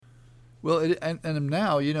Well, and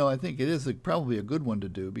now, I think it is probably a good one to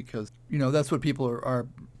do because, that's what people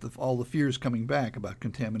all the fears coming back about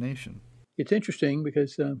contamination. It's interesting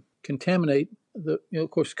because contaminate,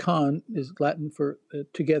 of course, con is Latin for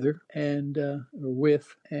together and or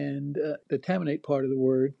with, and the taminate part of the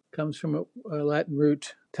word comes from a Latin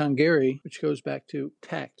root tangere, which goes back to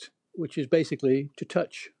tact, which is basically to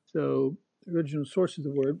touch. So the original source of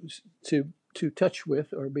the word was to touch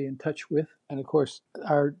with or be in touch with. And of course,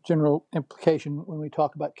 our general implication when we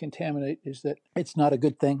talk about contaminate is that it's not a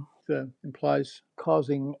good thing. It implies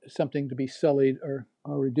causing something to be sullied or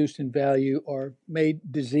reduced in value or made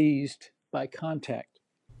diseased by contact.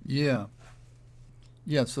 Yeah.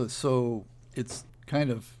 Yeah, so it's kind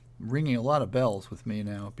of ringing a lot of bells with me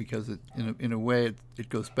now because in a way it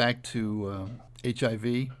goes back to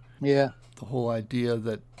HIV. Yeah, The whole idea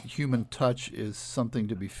that human touch is something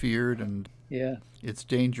to be feared and yeah, it's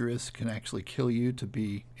dangerous, can actually kill you to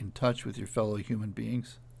be in touch with your fellow human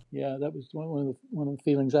beings. yeah. That was one of the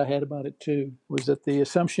feelings I had about it too. Was that the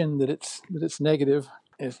assumption that it's negative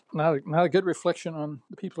is not a good reflection on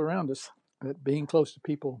the people around us. That being close to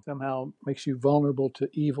people somehow makes you vulnerable to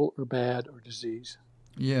evil or bad or disease.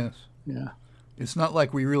 Yes. Yeah, It's not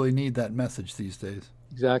like we really need that message these days.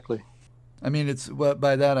 exactly. I mean,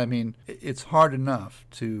 by that I mean it's hard enough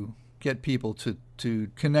to get people to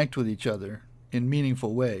connect with each other in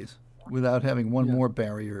meaningful ways without having one Yeah. more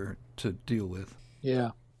barrier to deal with.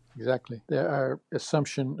 Yeah, exactly. There are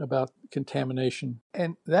assumption about contamination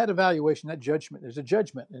and that evaluation, that judgment. There's a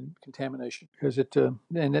judgment in contamination because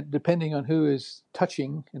depending on who is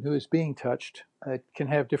touching and who is being touched, it can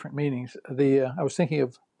have different meanings. I was thinking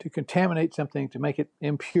of to contaminate something to make it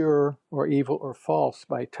impure or evil or false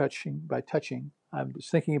by touching. I was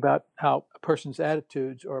thinking about how a person's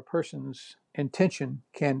attitudes or a person's intention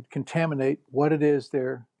can contaminate what it is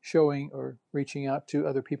they're showing or reaching out to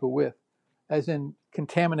other people with, as in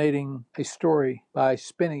contaminating a story by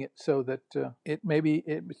spinning it so that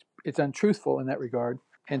it's untruthful in that regard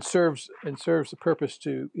and serves the purpose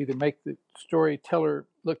to either make the storyteller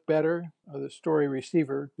look better or the story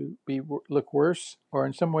receiver to look worse, or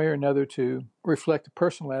in some way or another to reflect a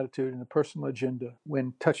personal attitude and a personal agenda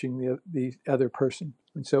when touching the other person,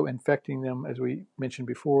 and so infecting them, as we mentioned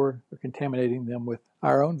before, or contaminating them with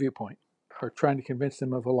our own viewpoint or trying to convince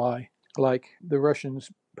them of a lie, like the Russians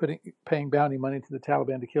paying bounty money to the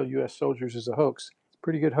Taliban to kill U.S. soldiers is a hoax. It's a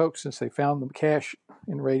pretty good hoax since they found the cash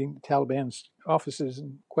in raiding the Taliban's offices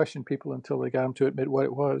and questioned people until they got them to admit what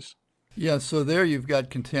it was. Yeah, so there you've got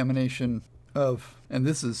contamination of, and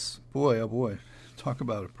this is, boy, oh boy, talk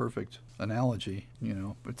about a perfect analogy.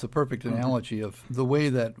 It's a perfect analogy of the way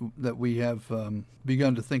that we have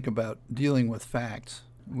begun to think about dealing with facts,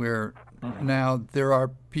 where now there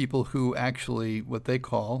are people who actually, what they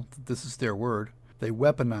call, this is their word, they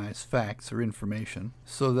weaponize facts or information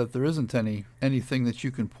so that there isn't anything that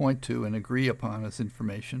you can point to and agree upon as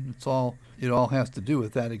information. It all has to do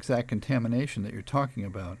with that exact contamination that you're talking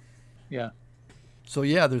about. Yeah. So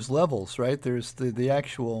yeah, there's levels, right? There's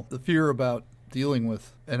the fear about dealing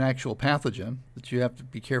with an actual pathogen, that you have to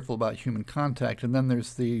be careful about human contact, and then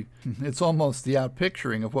there's it's almost the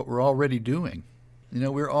outpicturing of what we're already doing.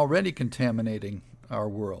 We're already contaminating our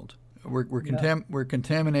world. We're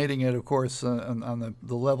contaminating it, of course, on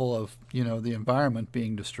the level of the environment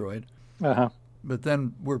being destroyed. Uh-huh. But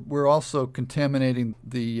then we're also contaminating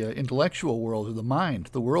the intellectual world, or the mind,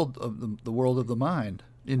 the world of the mind,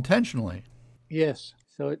 intentionally. Yes.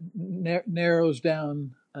 So it narrows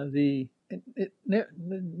down not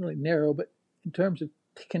really narrow, but in terms of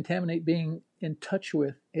contaminate being in touch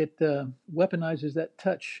with, it weaponizes that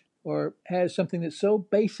touch, or has something that's so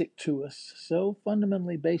basic to us, so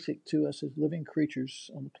fundamentally basic to us as living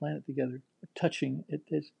creatures on the planet together. Touching,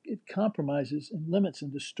 it compromises and limits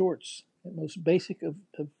and distorts the most basic of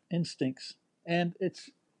instincts. And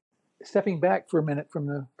it's stepping back for a minute from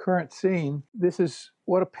the current scene. This is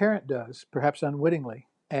what a parent does, perhaps unwittingly.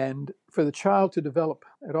 And for the child to develop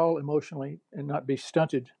at all emotionally and not be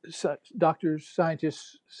stunted, doctors,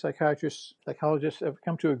 scientists, psychiatrists, psychologists have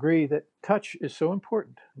come to agree that touch is so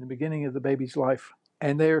important in the beginning of the baby's life.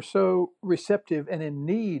 And they are so receptive and in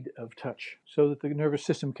need of touch so that the nervous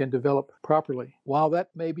system can develop properly. While that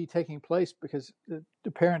may be taking place because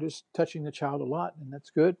the parent is touching the child a lot, and that's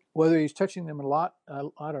good, whether he's touching them a lot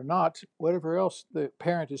or not, whatever else the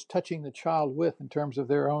parent is touching the child with in terms of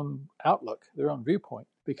their own outlook, their own viewpoint,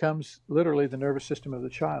 becomes literally the nervous system of the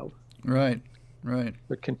child. Right.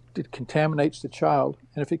 It contaminates the child.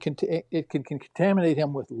 And if it can contaminate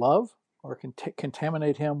him with love, or can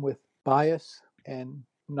contaminate him with bias and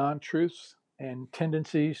non-truths and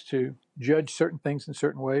tendencies to judge certain things in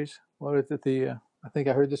certain ways. What is it? The I think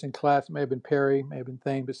I heard this in class. It may have been Perry, may have been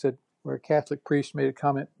Thane, but said where a Catholic priest made a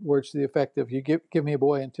comment, words to the effect of, "You give me a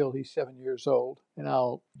boy until he's 7 years old, and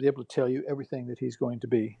I'll be able to tell you everything that he's going to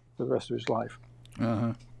be for the rest of his life."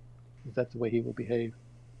 Uh-huh. That's the way he will behave.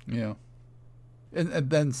 Yeah. And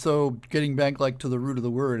then, so getting back like to the root of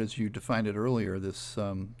the word, as you defined it earlier, this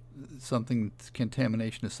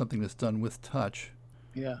contamination is something that's done with touch.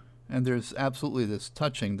 Yeah. And there's absolutely this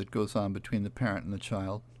touching that goes on between the parent and the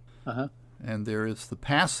child. Uh-huh. And there is the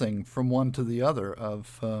passing from one to the other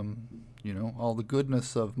of, all the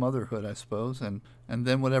goodness of motherhood, I suppose, and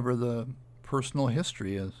then whatever the personal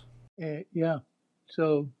history is. Yeah.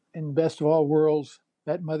 So in the best of all worlds,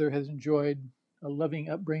 that mother has enjoyed a loving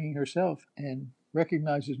upbringing herself and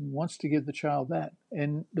recognizes and wants to give the child that.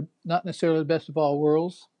 And not necessarily the best of all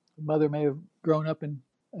worlds. The mother may have grown up in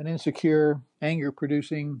an insecure,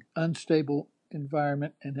 anger-producing, unstable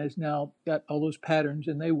environment and has now got all those patterns,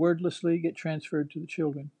 and they wordlessly get transferred to the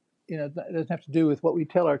children. That doesn't have to do with what we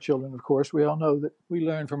tell our children, of course. We all know that we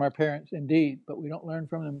learn from our parents, indeed, but we don't learn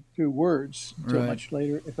from them through words until much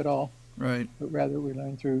later, if at all. Right. But rather we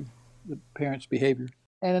learn through the parents' behavior.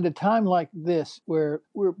 And at a time like this, where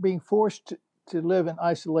we're being forced to live in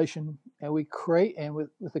isolation, and with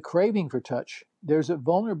the craving for touch, there's a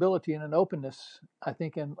vulnerability and an openness, I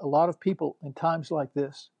think, in a lot of people in times like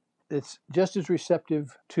this. It's just as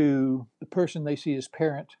receptive to the person they see as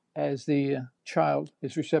parent as the child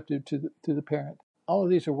is receptive to the parent. All of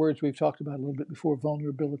these are words we've talked about a little bit before: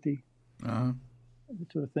 vulnerability, that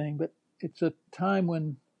sort of thing. But it's a time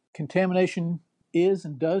when contamination is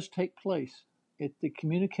and does take place. It's the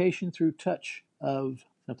communication through touch of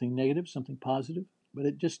something negative, something positive, but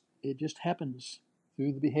it just happens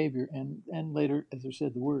through the behavior and later, as I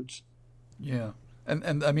said, the words. Yeah,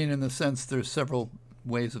 and I mean, in the sense, there's several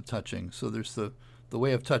ways of touching. So there's the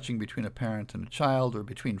way of touching between a parent and a child, or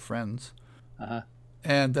between friends. Uh-huh.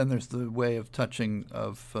 And then there's the way of touching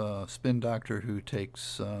of a spin doctor who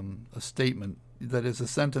takes a statement that is a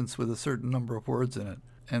sentence with a certain number of words in it,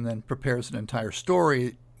 and then prepares an entire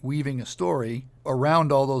story, weaving a story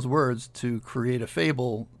around all those words to create a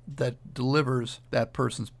fable that delivers that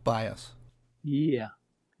person's bias. Yeah.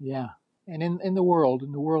 And in the world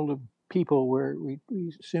of people, where we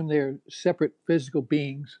assume they're separate physical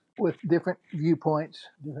beings with different viewpoints,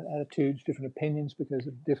 different attitudes, different opinions because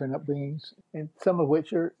of different upbringings, and some of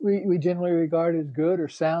which we generally regard as good or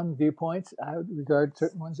sound viewpoints. I would regard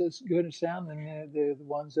certain ones as good and sound, and they're the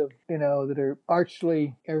ones that are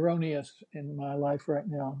archly erroneous in my life right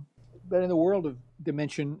now. But in the world of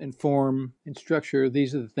dimension and form and structure,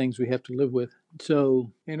 these are the things we have to live with.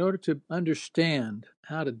 So in order to understand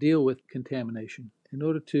how to deal with contamination, in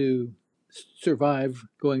order to survive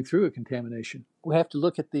going through a contamination, we have to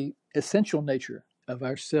look at the essential nature of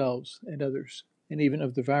ourselves and others, and even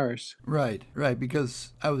of the virus. Right.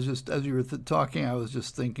 Because I was just, as you were talking, I was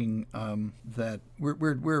just thinking that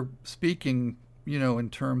we're speaking, in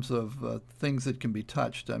terms of things that can be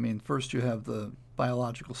touched. I mean, first you have the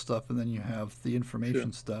biological stuff, and then you have the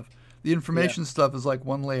information stuff. The information stuff is like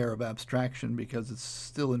one layer of abstraction because it's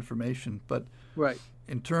still information. But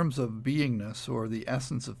in terms of beingness or the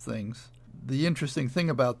essence of things, the interesting thing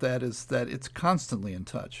about that is that it's constantly in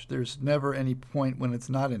touch. There's never any point when it's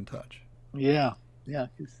not in touch. Yeah.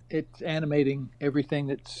 It's animating everything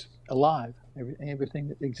that's alive, everything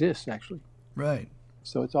that exists, actually. Right.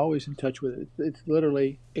 So it's always in touch with it. It's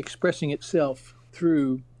literally expressing itself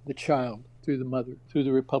through the child, through the mother, through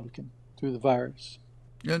the Republican, through the virus.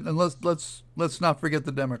 And let's not forget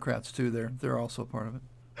the Democrats too. They're also part of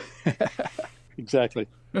it. Exactly.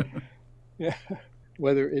 Yeah.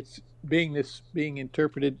 Whether it's being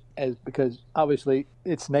interpreted as, because obviously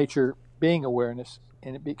it's nature being awareness,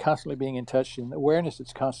 and it be constantly being in touch, and awareness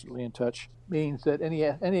that's constantly in touch means that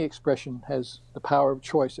any expression has the power of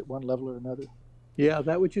choice at one level or another. Yeah,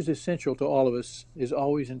 that which is essential to all of us is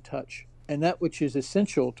always in touch. And that which is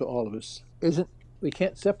essential to all of us we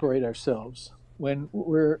can't separate ourselves. When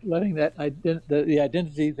we're letting that the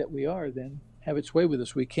identity that we are then have its way with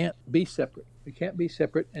us, we can't be separate.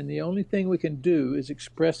 And the only thing we can do is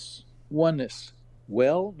express oneness.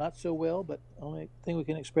 Well, not so well, but the only thing we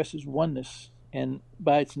can express is oneness. And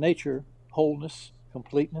by its nature, wholeness,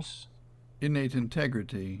 completeness. Innate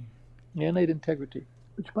integrity. Innate integrity,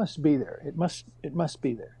 which must be there. It must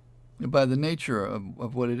be there. By the nature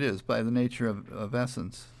of what it is, by the nature of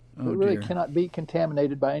essence. It really cannot be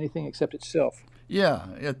contaminated by anything except itself. Yeah,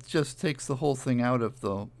 it just takes the whole thing out of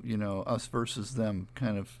the, us versus them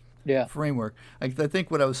kind of framework. I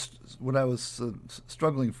think what I was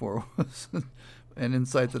struggling for was an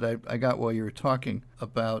insight that I got while you were talking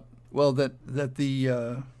about, well, that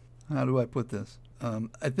the, how do I put this?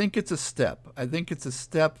 I think it's a step. I think it's a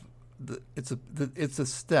step. It's a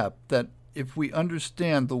step that if we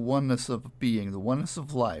understand the oneness of being, the oneness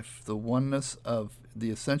of life, the oneness of the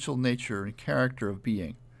essential nature and character of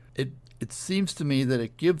being, it seems to me that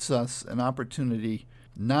it gives us an opportunity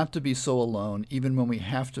not to be so alone, even when we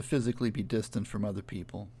have to physically be distant from other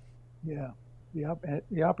people. Yeah,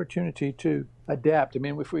 the opportunity to adapt. I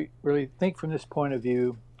mean, if we really think from this point of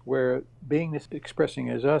view, where being is expressing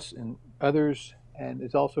as us and others, and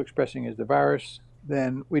is also expressing as the virus,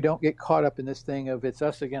 then we don't get caught up in this thing of it's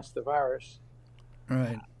us against the virus.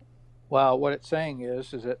 Right. While what it's saying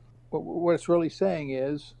is that what it's really saying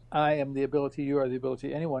is, I am the ability, you are the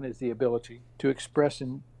ability, anyone is the ability to express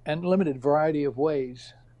in an unlimited variety of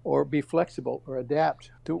ways, or be flexible or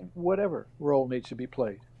adapt to whatever role needs to be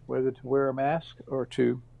played, whether to wear a mask or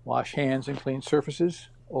to wash hands and clean surfaces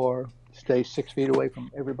or stay 6 feet away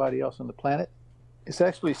from everybody else on the planet. It's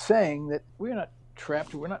actually saying that we're not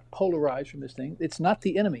trapped, we're not polarized from this thing. It's not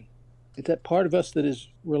the enemy. It's that part of us that is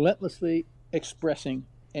relentlessly expressing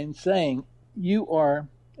and saying, you are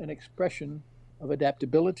an expression of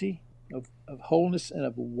adaptability, of wholeness, and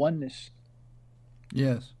of oneness.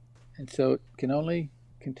 Yes. And so it can only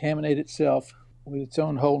contaminate itself with its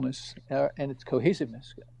own wholeness and its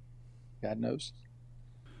cohesiveness, God knows.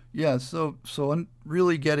 Yeah, so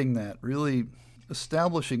really getting that, really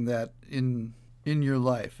establishing that in your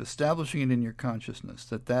life, establishing it in your consciousness,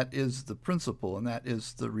 that is the principle and that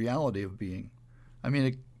is the reality of being. I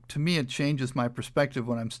mean, to me, it changes my perspective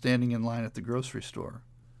when I'm standing in line at the grocery store.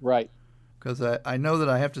 Right. Because I know that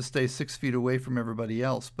I have to stay 6 feet away from everybody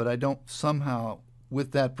else, but I don't somehow,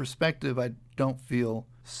 with that perspective, I don't feel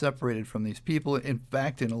separated from these people. In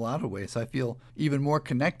fact, in a lot of ways, I feel even more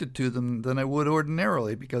connected to them than I would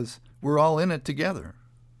ordinarily because we're all in it together.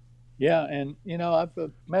 Yeah, and, I've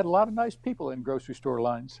met a lot of nice people in grocery store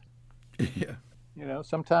lines. Yeah.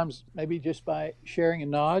 Sometimes maybe just by sharing a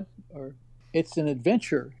nod, or it's an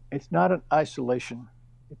adventure. It's not an isolation.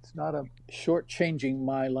 It's not a shortchanging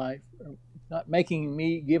my life. It's not making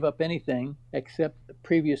me give up anything except the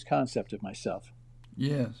previous concept of myself.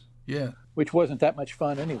 Yes, yeah. Which wasn't that much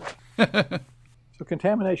fun anyway. So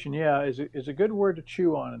contamination, is a good word to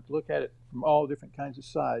chew on and to look at it from all different kinds of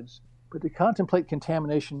sides. But to contemplate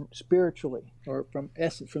contamination spiritually, or from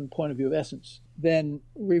the point of view of essence, then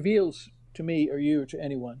reveals to me or you or to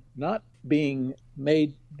anyone not being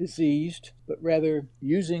made diseased, but rather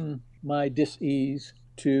using my dis-ease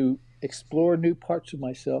to explore new parts of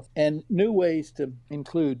myself and new ways to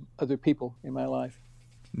include other people in my life.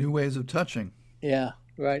 New ways of touching. Yeah,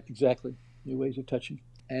 right, exactly. New ways of touching.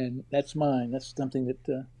 And that's mine. That's something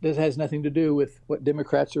that has nothing to do with what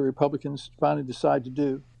Democrats or Republicans finally decide to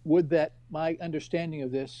do. Would that my understanding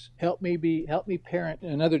of this help me parent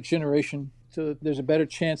another generation so that there's a better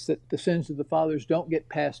chance that the sins of the fathers don't get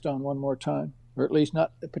passed on one more time? Or at least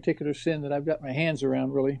not a particular sin that I've got my hands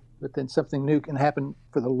around, really, but then something new can happen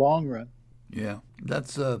for the long run. Yeah,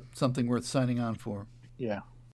 that's something worth signing on for. Yeah.